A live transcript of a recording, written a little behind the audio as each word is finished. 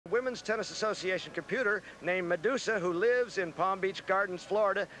Women's Tennis Association computer named Medusa, who lives in Palm Beach Gardens,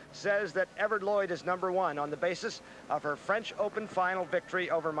 Florida, says that Evert Lloyd is #1 on the basis of her French Open final victory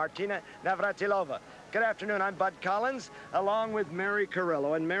over Martina Navratilova. Good afternoon, I'm Bud Collins, along with Mary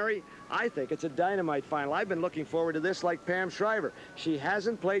Carillo. And Mary, I think it's a dynamite final. I've been looking forward to this like Pam Shriver. She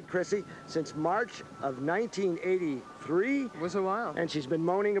hasn't played Chrissy since March of 1983. It was a while. And she's been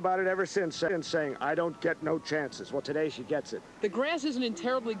moaning about it ever since, and saying, I don't get no chances. Well, today she gets it. The grass isn't in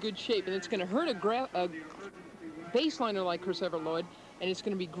terribly good shape, and it's going to hurt a baseliner like Chris Evert Lloyd, and it's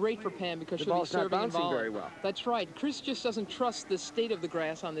going to be great for Pam because she'll be serving and volleying very well. That's right. Chris just doesn't trust the state of the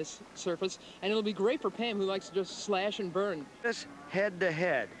grass on this surface, and it'll be great for Pam, who likes to just slash and burn. This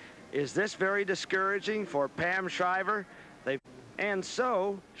head-to-head. Is this very discouraging for Pam Shriver? And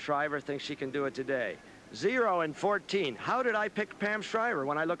so, Shriver thinks she can do it today. 0 and 14. How did I pick Pam Shriver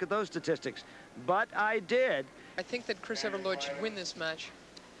when I look at those statistics? But I did. I think that Chris Evert Lloyd should win this match.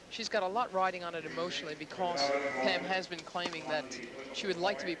 She's got a lot riding on it emotionally because Pam has been claiming that she would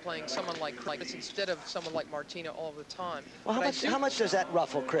like to be playing someone like this instead of someone like Martina all the time. Well, how much does that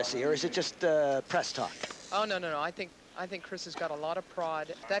ruffle Chrissy, or is it just press talk? Oh, no. I think Chris has got a lot of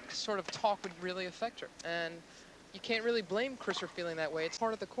pride. That sort of talk would really affect her. And you can't really blame Chris for feeling that way. It's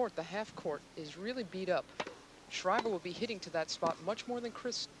part of the court. The half court is really beat up. Shriver will be hitting to that spot much more than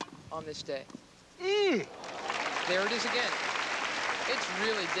Chris on this day. There it is again. It's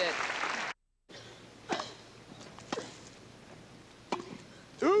really dead.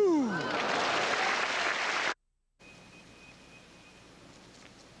 Ooh!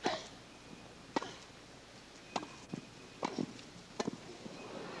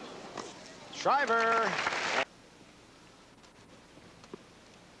 Shriver!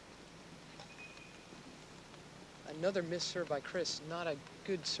 Another missed serve by Chris. Not a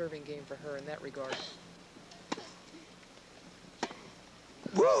good serving game for her in that regard.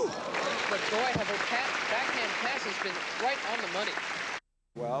 Woo! But boy, have her backhand pass has been right on the money.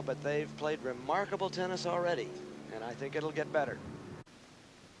 Well, but they've played remarkable tennis already, and I think it'll get better.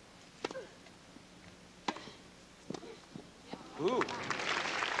 Ooh.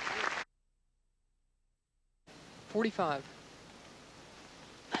 45.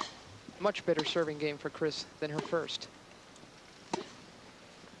 Much better serving game for Chris than her first.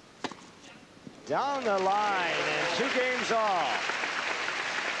 Down the line, and 2 games off.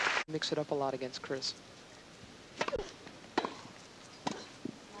 Mix it up a lot against Chris.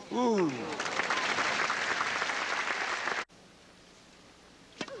 Ooh.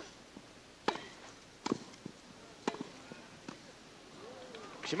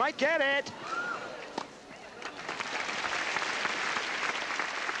 She might get it.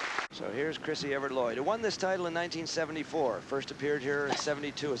 So here's Chrissy Evert Lloyd, who won this title in 1974. First appeared here in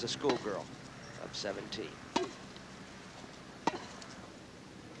 '72 as a schoolgirl of 17.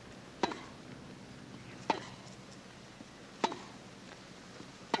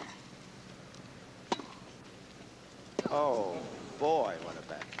 Oh, boy, what a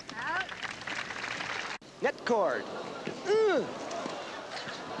back. Out. Net cord.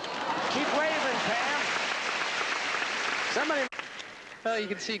 Keep waving, Pam. Somebody. Well, you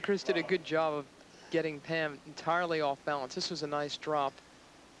can see Chris did a good job of getting Pam entirely off balance. This was a nice drop.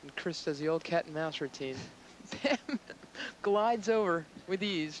 And Chris does the old cat and mouse routine. Pam glides over with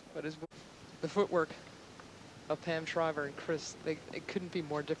ease, but the footwork of Pam Shriver and Chris, it couldn't be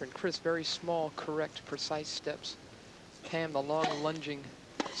more different. Chris, very small, correct, precise steps. Pam, the long, lunging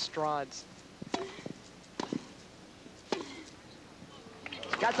strides.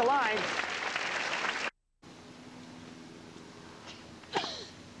 Got the line.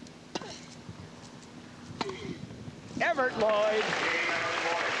 Evert Lloyd.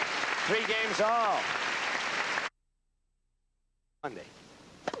 3 games off. Monday.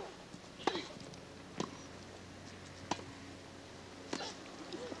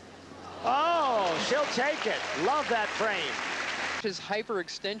 Oh, she'll take it. Love that frame. His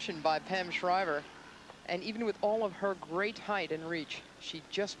hyperextension by Pam Shriver, and even with all of her great height and reach, she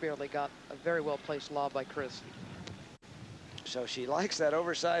just barely got a very well-placed lob by Chris. So she likes that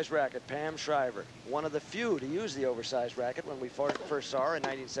oversized racket, Pam Shriver. One of the few to use the oversized racket when we first saw her in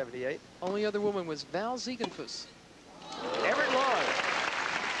 1978. Only other woman was Val Ziegenfuss. Evert Lloyd.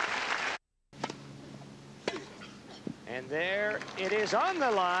 And there it is on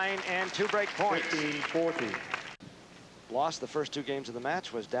the line, and 2 break points. 15-14. Lost the first 2 games of the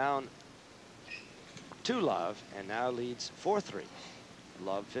match, was down to love, and now leads 4-3.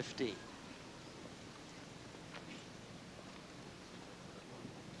 Love 15.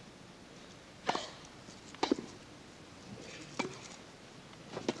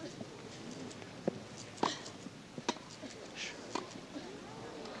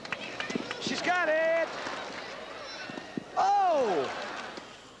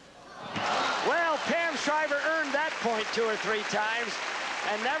 point 2 or 3 times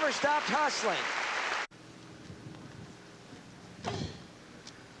and never stopped hustling.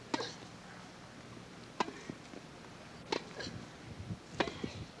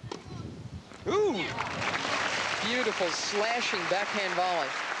 Ooh! Beautiful slashing backhand volley.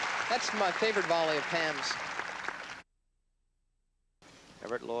 That's my favorite volley of Pam's.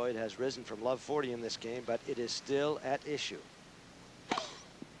 Evert Lloyd has risen from love 40 in this game, but it is still at issue.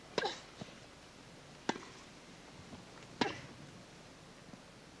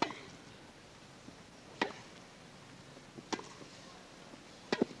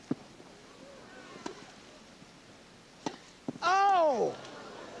 Oh!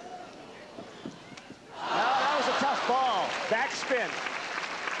 No, that was a tough ball. Backspin.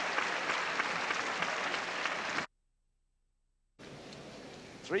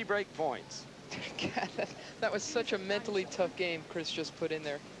 Three break points. God, that was such a mentally tough game Chris just put in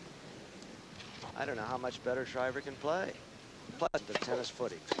there. I don't know how much better Shriver can play. Pleasant of tennis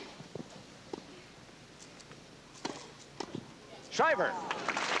footing. Shriver.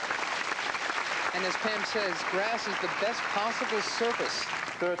 And as Pam says, grass is the best possible surface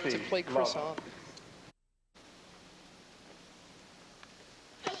to play Chris on.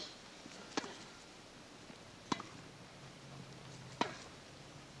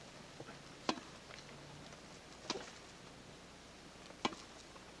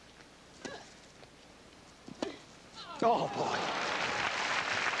 Oh, boy.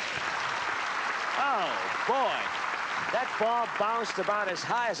 Oh, boy. That ball bounced about as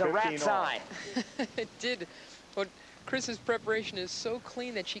high as a rat's eye. It did. But Chris's preparation is so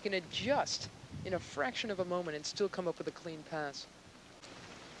clean that she can adjust in a fraction of a moment and still come up with a clean pass.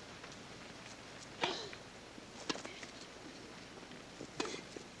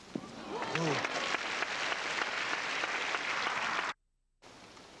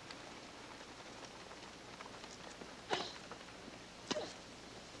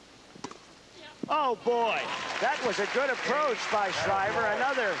 Oh, boy. That was a good approach by Shriver.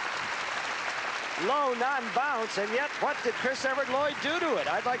 Another low non-bounce, and yet what did Chris Evert Lloyd do to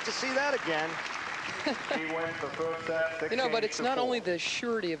it? I'd like to see that again. You know, but it's not only the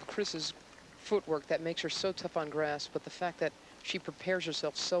surety of Chris's footwork that makes her so tough on grass, but the fact that she prepares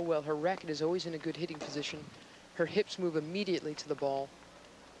herself so well. Her racket is always in a good hitting position. Her hips move immediately to the ball.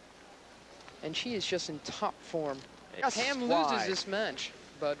 And she is just in top form. Yes, Pam loses this match,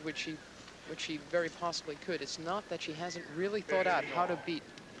 but which she very possibly could. It's not that she hasn't really thought out how to beat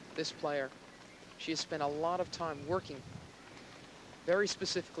this player. She has spent a lot of time working very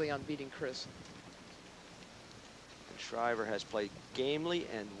specifically on beating Chris. And Shriver has played gamely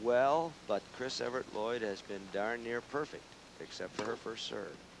and well, but Chris Evert Lloyd has been darn near perfect, except for her first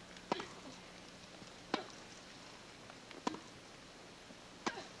serve.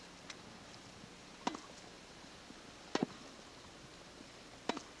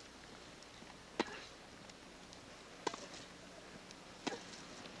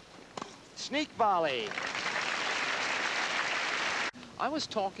 Sneak volley. I was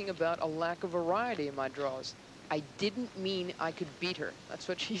talking about a lack of variety in my draws. I didn't mean I could beat her. That's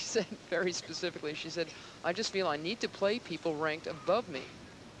what she said very specifically. She said, I just feel I need to play people ranked above me,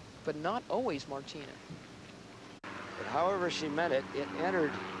 but not always Martina. But however she meant it, it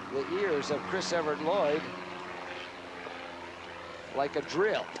entered the ears of Chris Evert Lloyd like a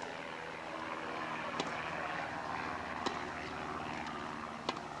drill.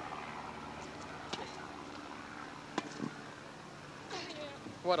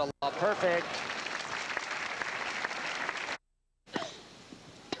 What a lob. Perfect.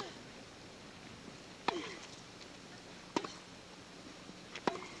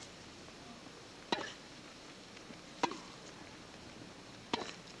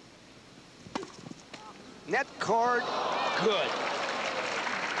 Net cord, good.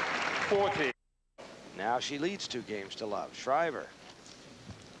 40. Now she leads 2 games to love. Shriver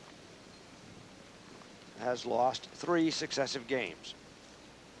has lost 3 successive games.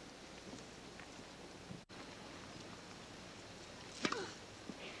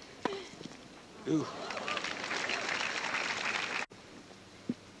 Ooh.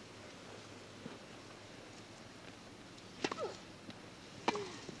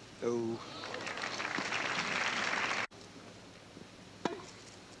 Ooh.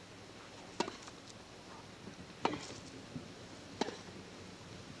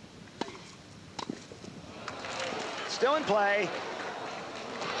 Still in play.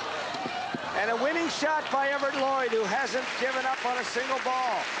 And a winning shot by Evert Lloyd, who hasn't given up on a single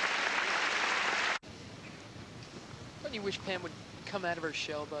ball. Don't you wish Pam would come out of her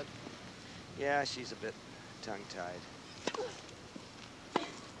shell, bud? Yeah, she's a bit tongue-tied.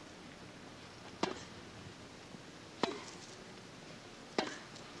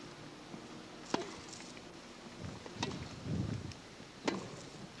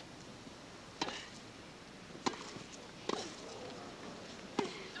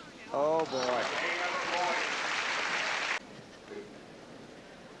 boy.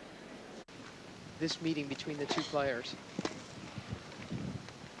 This meeting between the two players.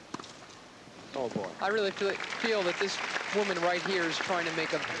 Oh, boy. I really feel that this woman right here is trying to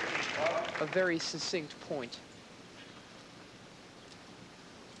make a very succinct point.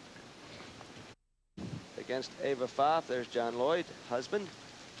 Against Ava Fath, there's John Lloyd, husband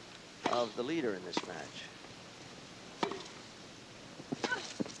of the leader in this match.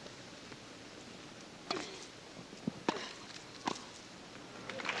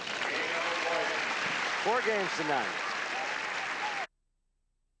 Four games tonight.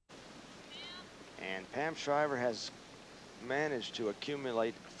 And Pam Shriver has managed to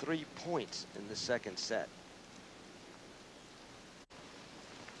accumulate 3 points in the second set.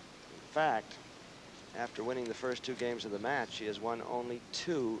 In fact, after winning the first 2 games of the match, she has won only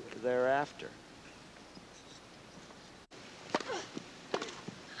 2 thereafter.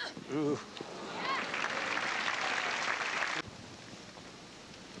 Ooh.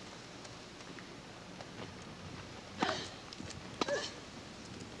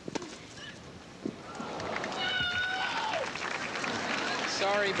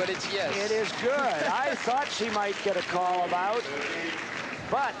 Sorry, but it's yes. It is good. I thought she might get a call about,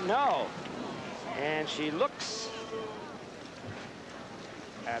 but no. And she looks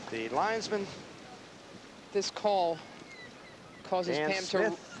at the linesman. This call causes Dan Pam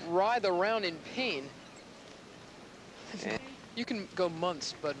Smith. to writhe around in pain. You can go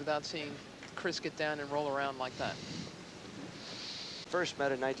months, but without seeing Chris get down and roll around like that. First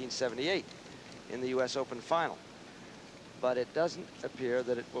met in 1978 in the U.S. Open final. But it doesn't appear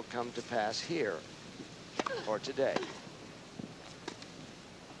that it will come to pass here or today.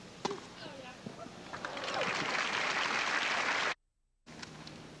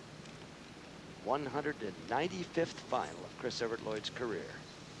 #195th final of Chris Evert Lloyd's career.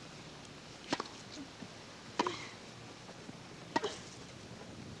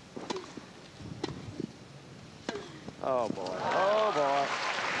 Oh, boy. Oh, boy.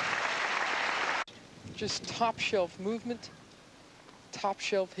 Just top shelf movement, top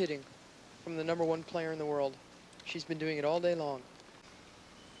shelf hitting from the #1 player in the world. She's been doing it all day long.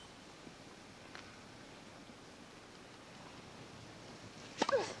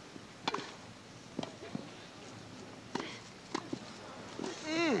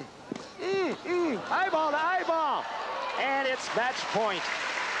 Eyeball to eyeball. And it's match point.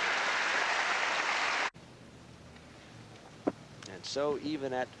 And so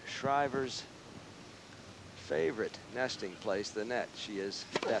even at Shriver's favorite nesting place, the net, she is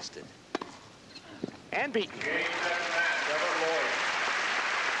bested. And beaten.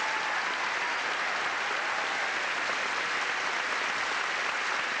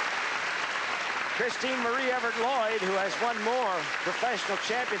 Christine Marie Evert Lloyd, who has won more professional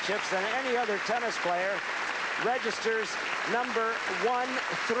championships than any other tennis player, registers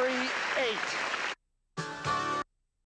 #138.